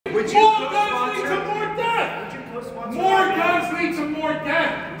More guns lead to more death. More guns lead to more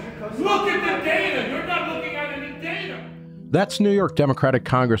death. Look at the data. You're not looking at any data. That's New York Democratic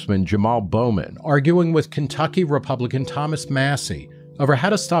Congressman Jamaal Bowman arguing with Kentucky Republican Thomas Massie over how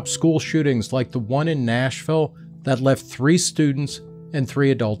to stop school shootings like the one in Nashville that left 3 students and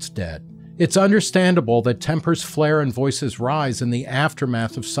 3 adults dead. It's understandable that tempers flare and voices rise in the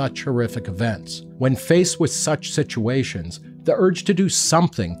aftermath of such horrific events. When faced with such situations, the urge to do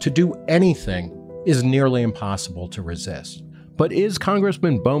something, to do anything, is nearly impossible to resist. But is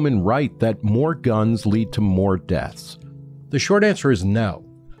Congressman Bowman right that more guns lead to more deaths? The short answer is no.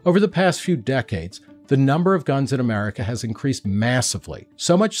 Over the past few decades, the number of guns in America has increased massively,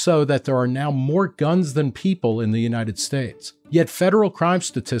 so much so that there are now more guns than people in the United States. Yet federal crime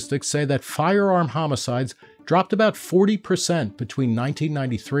statistics say that firearm homicides dropped about 40% between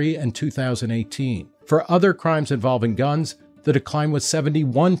 1993 and 2018. For other crimes involving guns, the decline was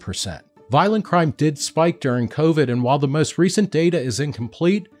 71%. Violent crime did spike during COVID, and while the most recent data is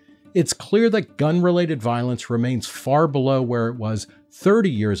incomplete, it's clear that gun-related violence remains far below where it was 30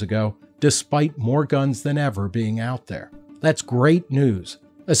 years ago, despite more guns than ever being out there. That's great news,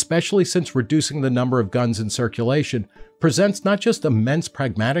 especially since reducing the number of guns in circulation presents not just immense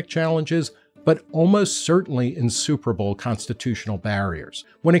pragmatic challenges, but almost certainly insuperable constitutional barriers.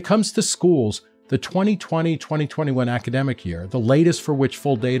 When it comes to schools, the 2020-2021 academic year, the latest for which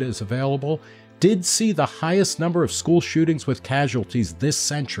full data is available, did see the highest number of school shootings with casualties this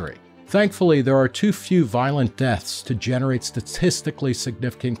century. Thankfully, there are too few violent deaths to generate statistically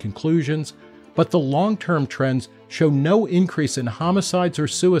significant conclusions, but the long-term trends show no increase in homicides or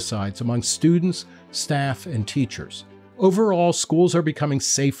suicides among students, staff, and teachers. Overall, schools are becoming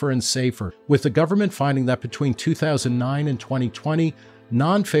safer and safer, with the government finding that between 2009 and 2020,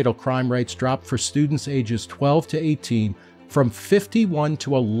 non-fatal crime rates dropped for students ages 12 to 18 from 51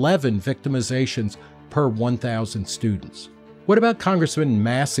 to 11 victimizations per 1,000 students. What about Congressman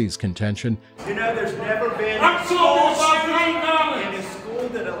Massie's contention? You know, there's never been a school shooting in a school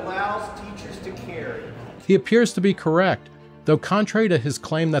that allows teachers to carry. He appears to be correct, though contrary to his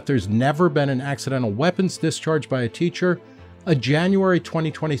claim that there's never been an accidental weapons discharge by a teacher, a January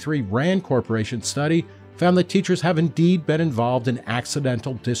 2023 RAND Corporation study found that teachers have indeed been involved in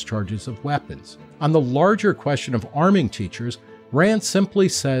accidental discharges of weapons. On the larger question of arming teachers, RAND simply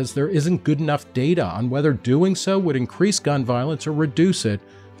says there isn't good enough data on whether doing so would increase gun violence or reduce it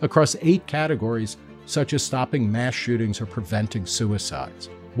across 8 categories, such as stopping mass shootings or preventing suicides.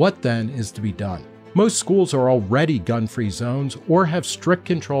 What then is to be done? Most schools are already gun-free zones or have strict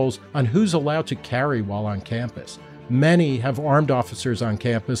controls on who's allowed to carry while on campus. Many have armed officers on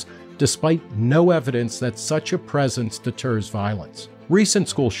campus, despite no evidence that such a presence deters violence. Recent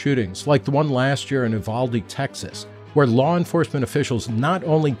school shootings, like the one last year in Uvalde, Texas, where law enforcement officials not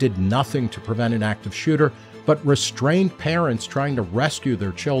only did nothing to prevent an active shooter, but restrained parents trying to rescue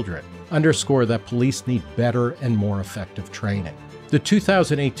their children, underscore that police need better and more effective training. The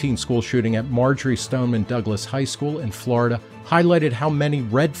 2018 school shooting at Marjory Stoneman Douglas High School in Florida highlighted how many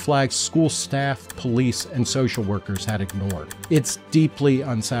red flags school staff, police, and social workers had ignored. It's deeply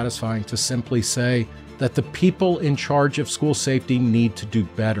unsatisfying to simply say that the people in charge of school safety need to do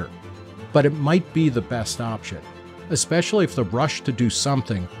better. But it might be the best option, especially if the rush to do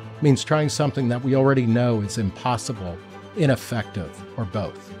something means trying something that we already know is impossible, ineffective, or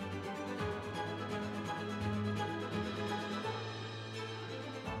both.